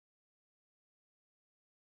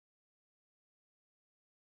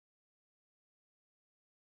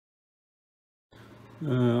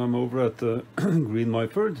I'm over at the green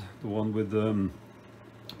Myford, the one with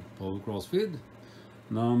power crossfeed.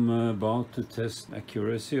 Now I'm about to test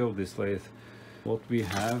accuracy of this lathe. What we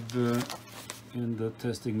have in the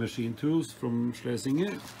testing machine tools from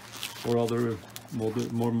Schlesinger or other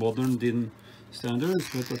more modern DIN standards,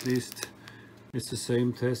 but at least it's the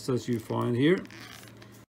same test as you find here.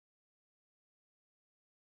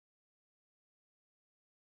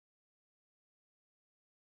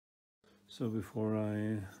 So before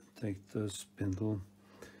I take the spindle,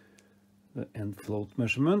 the end float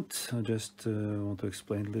measurement, I just want to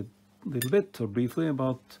explain a little bit or briefly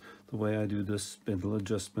about the way I do the spindle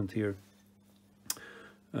adjustment here.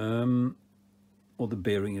 Or the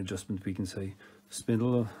bearing adjustment, we can say. The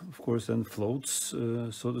spindle, of course, then floats,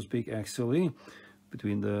 so to speak, axially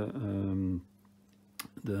between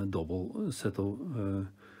the double set of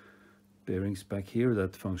bearings back here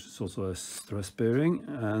that functions also as thrust bearing,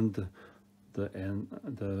 and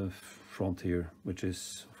the front here, which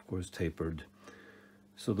is of course tapered.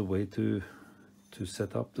 So the way to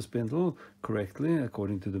set up the spindle correctly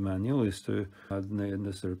according to the manual is to add the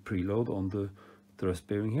necessary preload on the thrust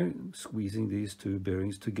bearing here, squeezing these two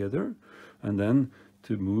bearings together, and then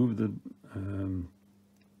to move the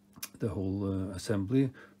whole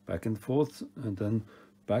assembly back and forth, and then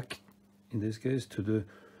back in this case to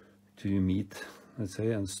meet, let's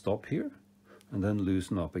say, and stop here, and then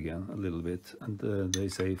loosen up again a little bit, and they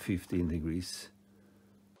say 15 degrees.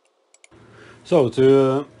 So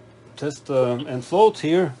to test the end float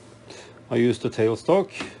here, I use the tailstock.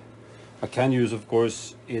 I can use, of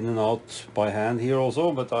course, in and out by hand here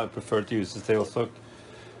also, but I prefer to use the tailstock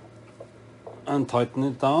and tighten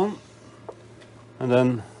it down, and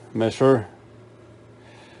then measure.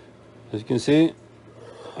 As you can see,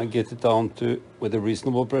 I get it down to, with a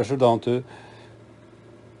reasonable pressure, down to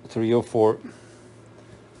 3 or 4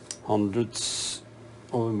 hundredths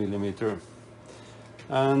of a millimeter.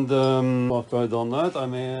 And after I've done that, I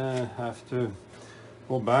may have to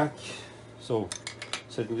go back. So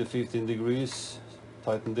setting the 15 degrees,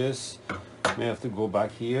 tighten this. May have to go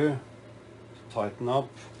back here to tighten up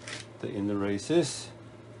the inner races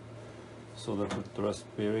so that the thrust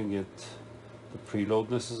bearing get the preload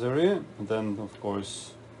necessary, and then of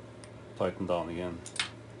course tighten down again.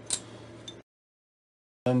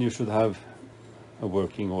 Then you should have a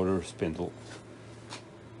working order spindle.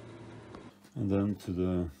 And then to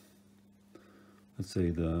the, let's say,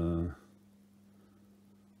 the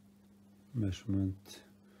measurement,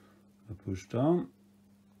 I push down.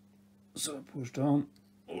 So I push down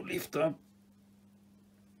or lift up.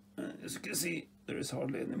 And as you can see, there is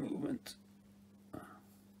hardly any movement.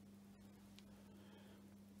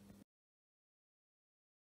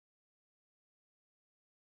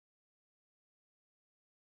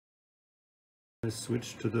 I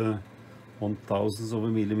switch to the 1/1000th of a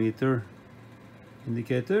millimeter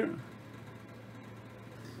indicator,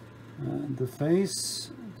 and the face,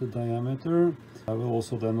 the diameter. I will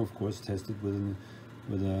also then, of course, test it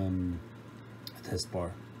with a test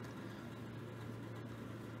bar.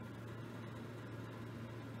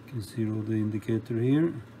 You can zero the indicator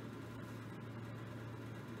here.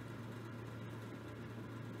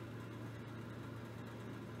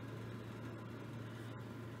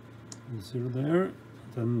 Zero there,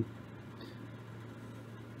 then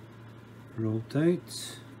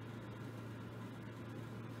rotate.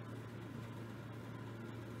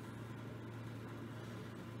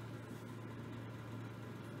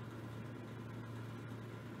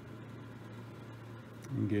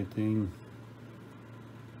 I'm getting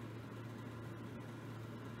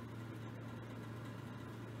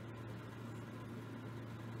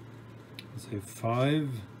let's say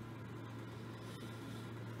 5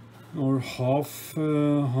 or half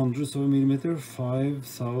hundredths of a millimeter, 5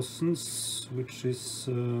 thousandths, which is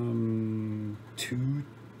 2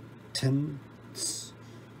 tenths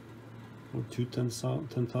or 2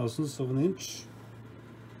 ten-thousandths of an inch.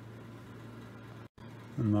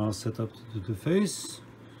 And now set up to the face,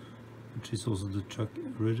 which is also the chuck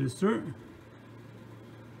register.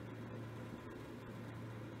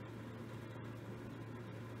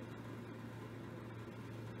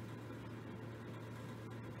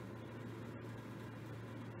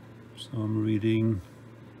 So I'm reading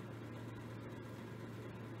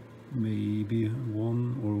maybe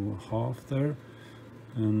 1 or half there,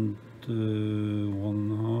 and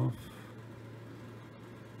 1/2.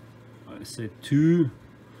 I say 2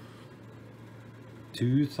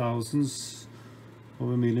 thousandths of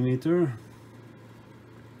a millimeter,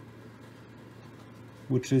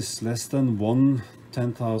 which is less than 1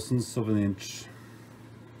 ten-thousandth of an inch.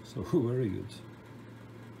 So very good.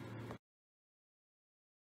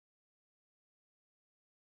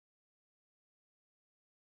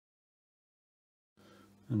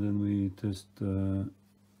 And then we test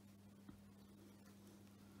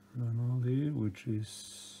runout here, which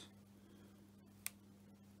is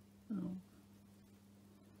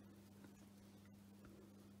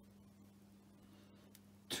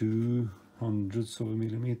 0.02 of a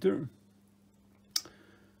millimeter,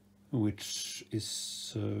 which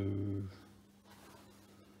is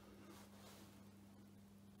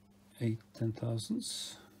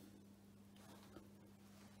 8/10,000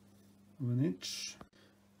 of an inch.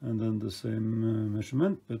 And then the same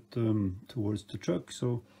measurement, but towards the chuck.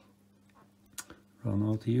 So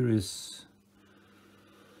runout here is,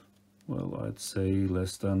 well, I'd say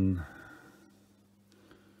less than,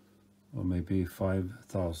 or maybe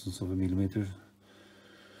 5/1000 of a millimeter,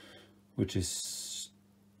 which is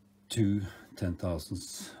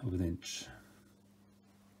 2/10,000 of an inch.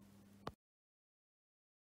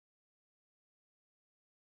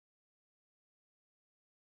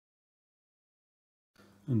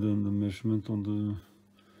 And then the measurement on the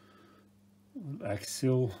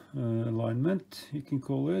axial alignment, you can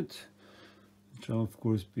call it, which shall of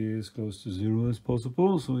course be as close to 0 as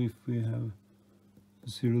possible. So if we have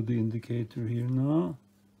 0 the indicator here now,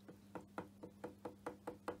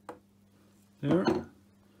 there,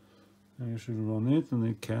 I should run it, and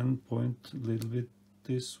it can point a little bit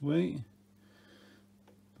this way,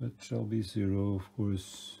 but shall be 0 of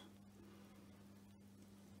course.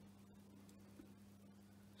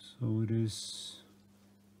 So it is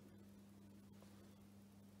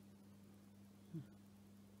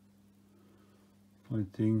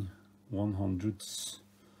pointing 1/100,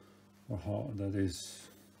 or how, that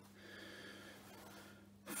is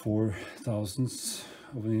 4/1000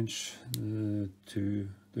 of an inch to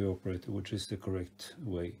the operator, which is the correct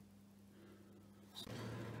way.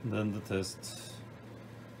 And then the test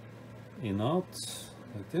in out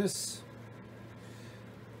like this.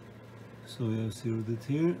 So we have zeroed it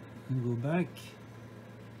here and go back.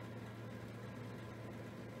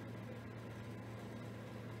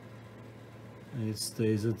 And it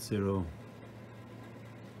stays at 0.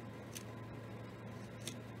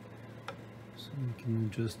 So we can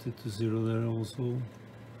adjust it to 0 there also.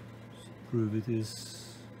 Just prove it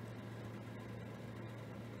is.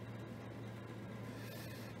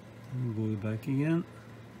 And go back again.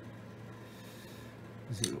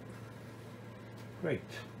 0. Great.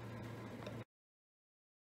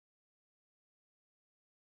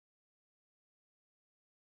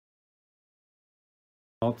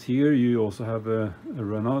 Out here you also have a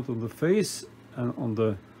runout on the face and on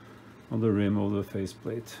the rim of the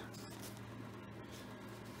faceplate.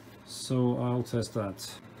 So I'll test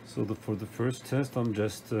that. So for the first test I'm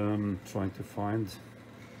just trying to find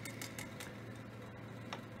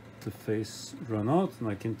the face runout, and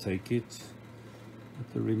I can take it at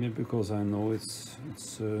the rim here because I know it's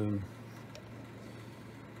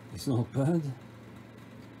not bad.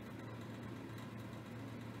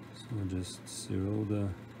 I'll just zero the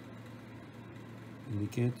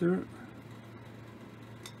indicator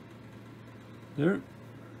there.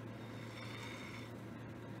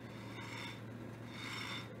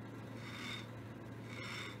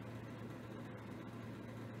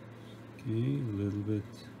 Okay, a little bit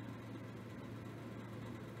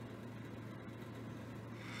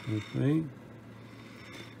that way.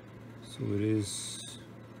 So it is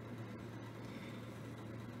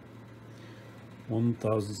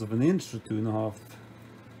 1/1000 of an inch, or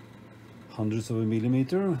 2.5 of a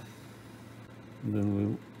millimeter. And then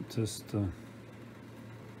we'll test the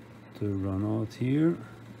runout here.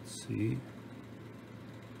 Let's see.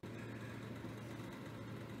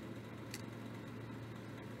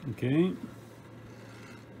 Okay.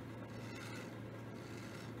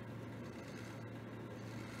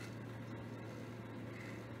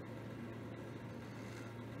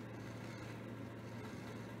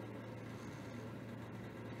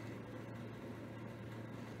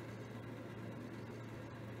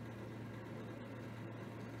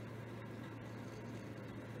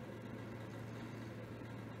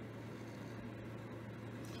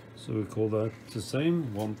 So we call that the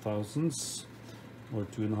same, 1/1000 or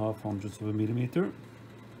 2.5 of a millimeter.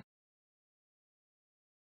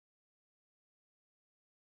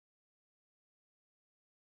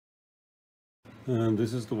 And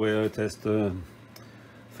this is the way I test the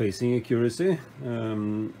facing accuracy,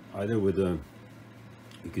 either with a,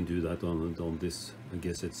 you can do that on this, I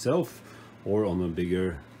guess, itself, or on a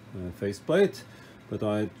bigger faceplate. But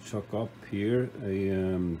I chuck up here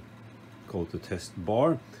a called the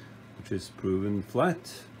testbar, which is proven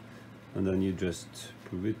flat, and then you just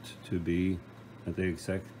prove it to be at the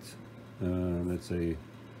exact, let's say,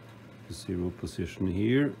 0 position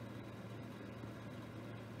here.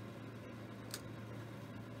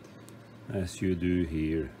 as you do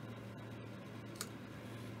here.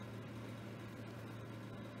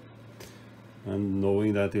 And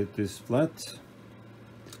knowing that it is flat,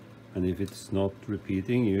 and if it's not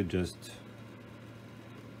repeating, you just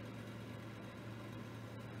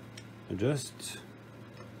adjust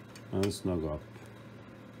and snug up.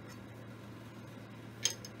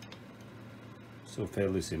 So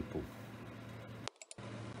fairly simple.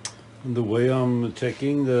 And the way I'm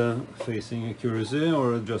checking the facing accuracy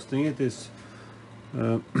or adjusting it is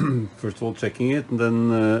first of all checking it, and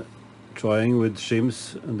then trying with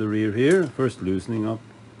shims in the rear here. First loosening up,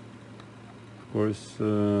 of course,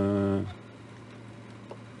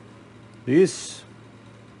 these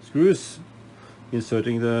screws,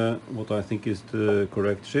 inserting the what I think is the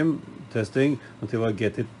correct shim, testing until I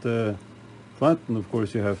get it flat, and of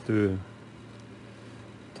course you have to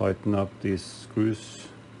tighten up these screws.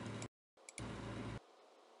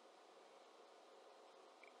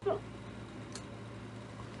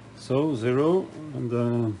 So 0, and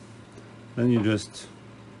then you just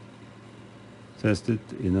test it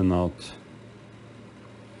in and out,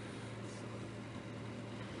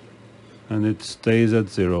 and it stays at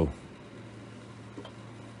 0.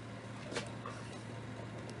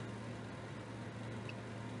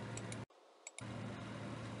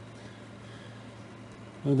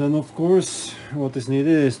 And then of course what is needed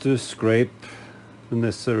is to scrape the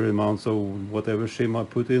necessary amounts of whatever shim I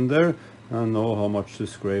put in there, and know how much to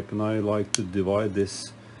scrape. And I like to divide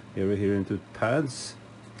this area here into pads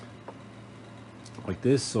like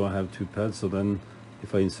this, so I have 2 pads. So then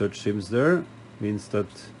if I insert shims there, means that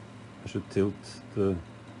I should tilt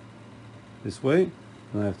this way,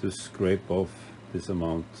 and I have to scrape off this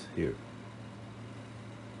amount here.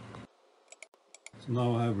 So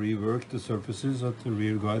now I have reworked the surfaces at the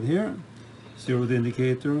rear guide here, zero the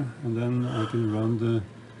indicator, and then I can run the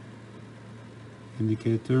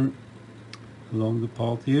indicator along the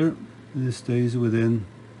path here. This stays within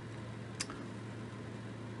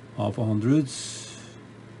half a hundredths,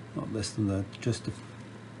 not less than that, just a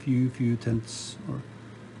few tenths, or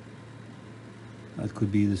that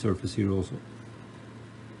could be the surface here also.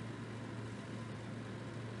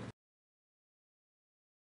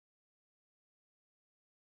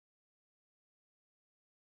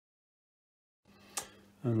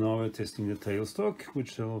 And now we're testing the tailstock,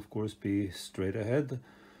 which shall of course be straight ahead,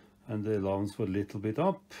 and the allowance for a little bit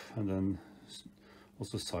up, and then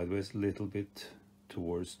also sideways a little bit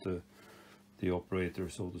towards the operator,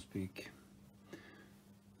 so to speak.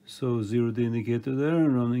 So zero the indicator there,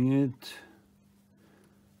 and running it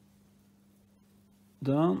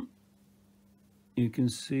down, you can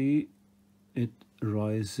see it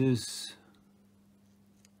rises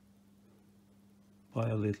by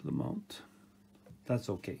a little amount. That's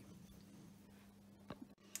okay.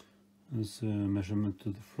 There's a measurement to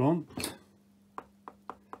the front.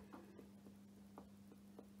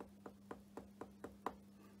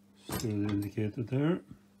 So the indicator there.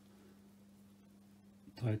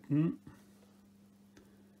 Tighten.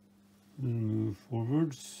 Then move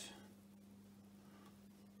forwards.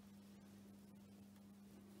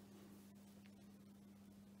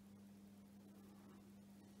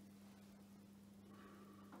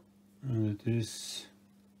 And it is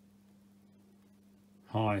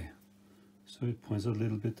high, so it points a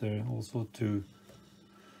little bit there, also to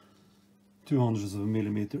 0.02 of a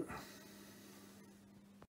millimeter.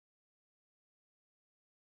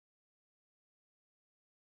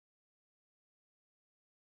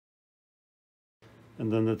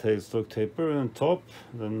 And then the tailstock taper on top,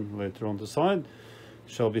 then later on the side,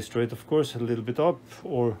 shall be straight, of course, a little bit up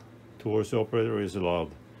or towards the operator is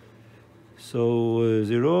allowed. So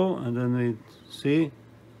 0, and then we see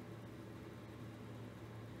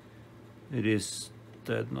it is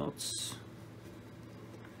dead knots.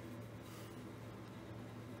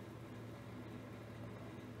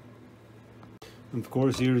 And of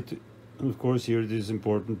course here it is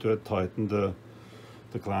important to tighten the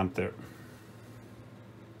clamp there.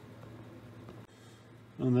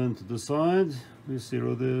 And then to the side, we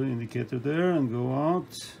zero the indicator there and go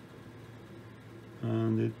out.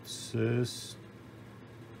 And it says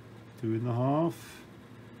 2.5.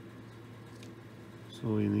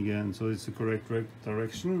 So in again, so it's the correct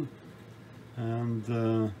direction.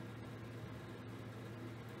 And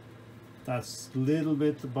that's a little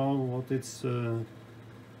bit about what it's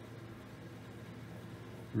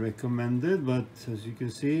recommended, but as you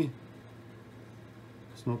can see,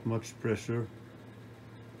 there's not much pressure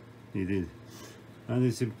needed. And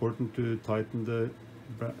it's important to tighten the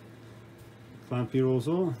clamp here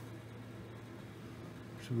also,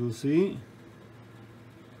 which we'll see.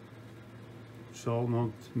 Shall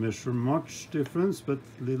not measure much difference, but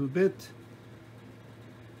a little bit.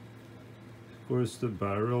 course the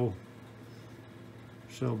barrel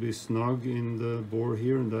shall be snug in the bore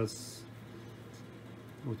here, and that's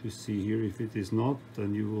what you see here. If it is not,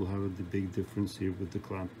 then you will have a big difference here with the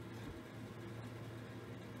clamp.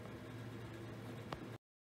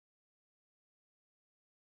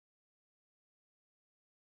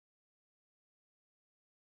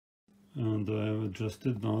 And I have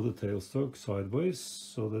adjusted now the tailstock sideways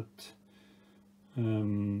so that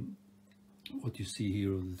what you see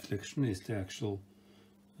here of the deflection is the actual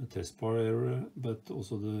test bar area, but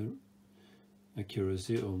also the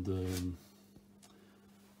accuracy of the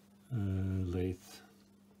lathe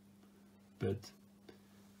bed.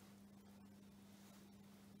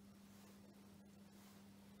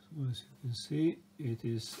 So as you can see, it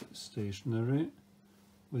is stationary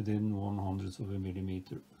within 1/100th of a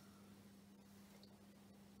millimeter.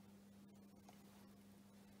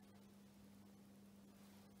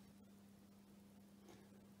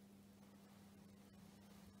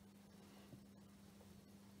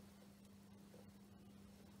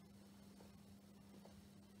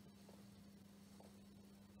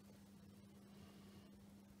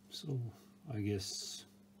 So I guess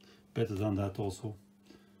better than that also,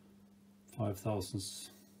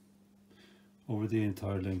 5/1000ths over the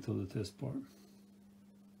entire length of the test bar.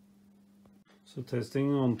 So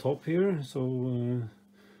testing on top here, so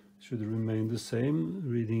should remain the same.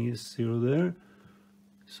 Reading is 0 there.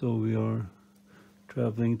 So we are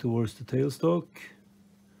traveling towards the tailstock.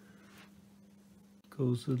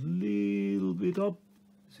 Goes a little bit up,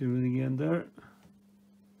 0 again there.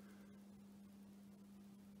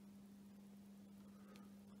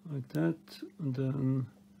 Like that, and then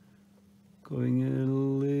going a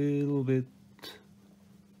little bit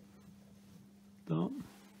down.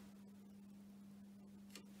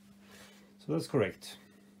 So that's correct.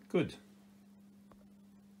 Good.